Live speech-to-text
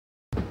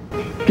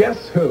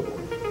Guess who?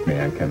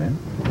 May I come in?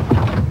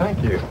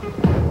 Thank you.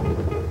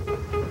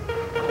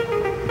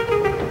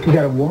 You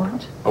got a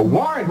warrant? A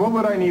warrant? What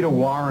would I need a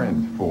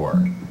warrant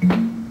for?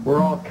 We're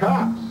all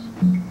cops,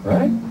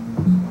 right?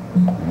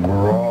 And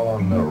we're all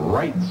on the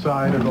right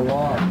side of the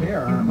law here,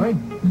 aren't we?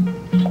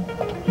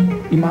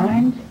 You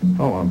mind?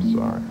 Oh, I'm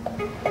sorry.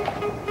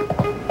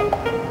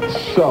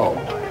 So,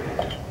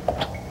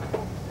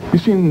 you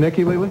seen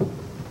Nikki lately?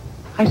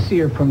 I see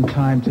her from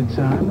time to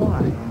time.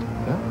 Why?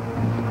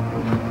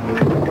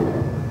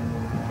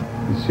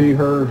 You see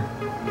her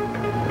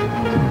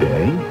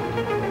today?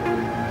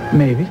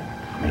 Maybe.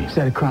 Is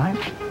that a crime?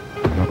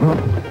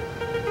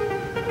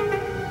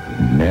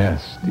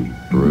 Nasty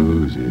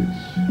bruises.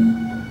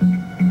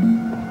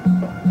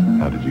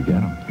 How did you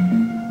get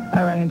them?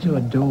 I ran into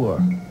a door.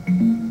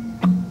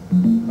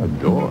 A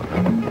door?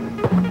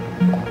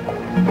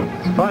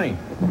 It's funny.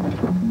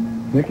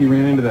 Nikki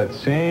ran into that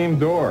same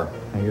door.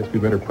 I guess we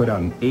better put out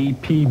an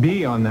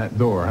APB on that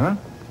door, huh?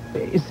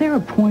 Is there a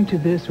point to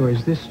this, or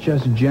is this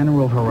just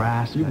general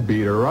harassment? You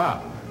beat her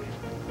up.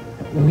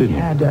 We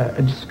had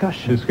a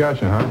discussion.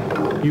 Discussion,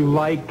 huh? You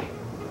like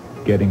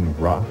getting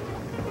rough?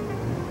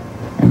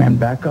 Hey, man,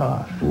 back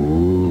off.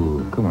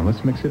 Ooh, come on,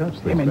 let's mix it up.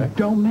 Hey, man,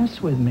 don't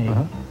mess with me.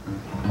 Uh-huh.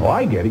 Oh,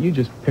 I get it. You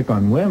just pick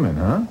on women,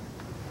 huh?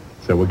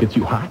 So what gets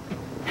you hot?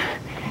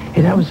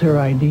 Hey, that was her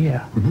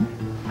idea.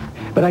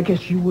 Mm-hmm. But I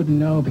guess you wouldn't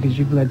know because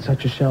you've led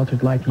such a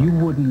sheltered life. You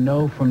wouldn't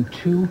know from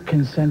two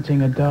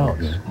consenting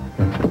adults.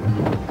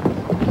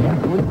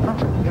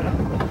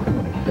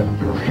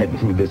 You're heading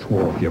through this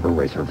wall if you ever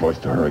raise her voice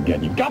to her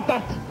again. You got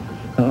that?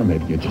 Oh,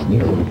 maybe you just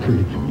need a little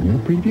preview. You need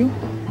a preview?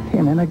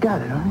 Hey, man, I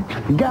got it, all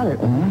right? You got it,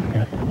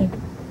 man.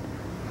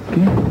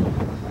 Okay.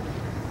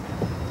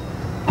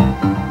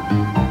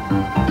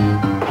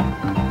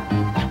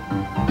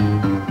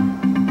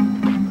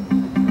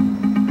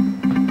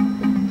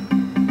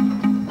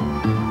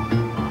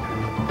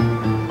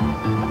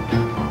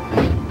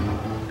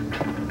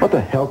 What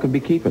the hell could be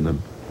keeping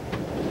them?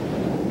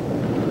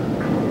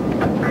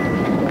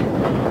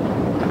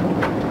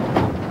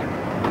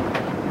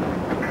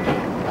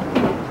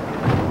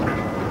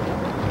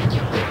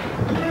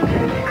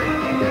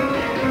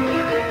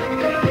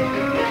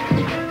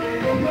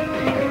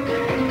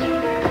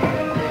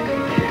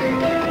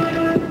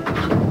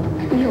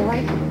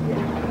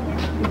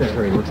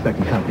 Hurry, we're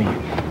expecting company.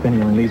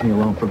 Benny only leaves me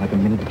alone for like a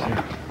minute or two.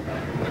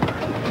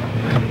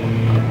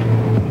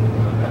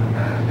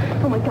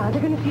 Oh my God,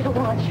 they're gonna see the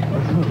launch.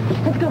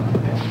 Let's go.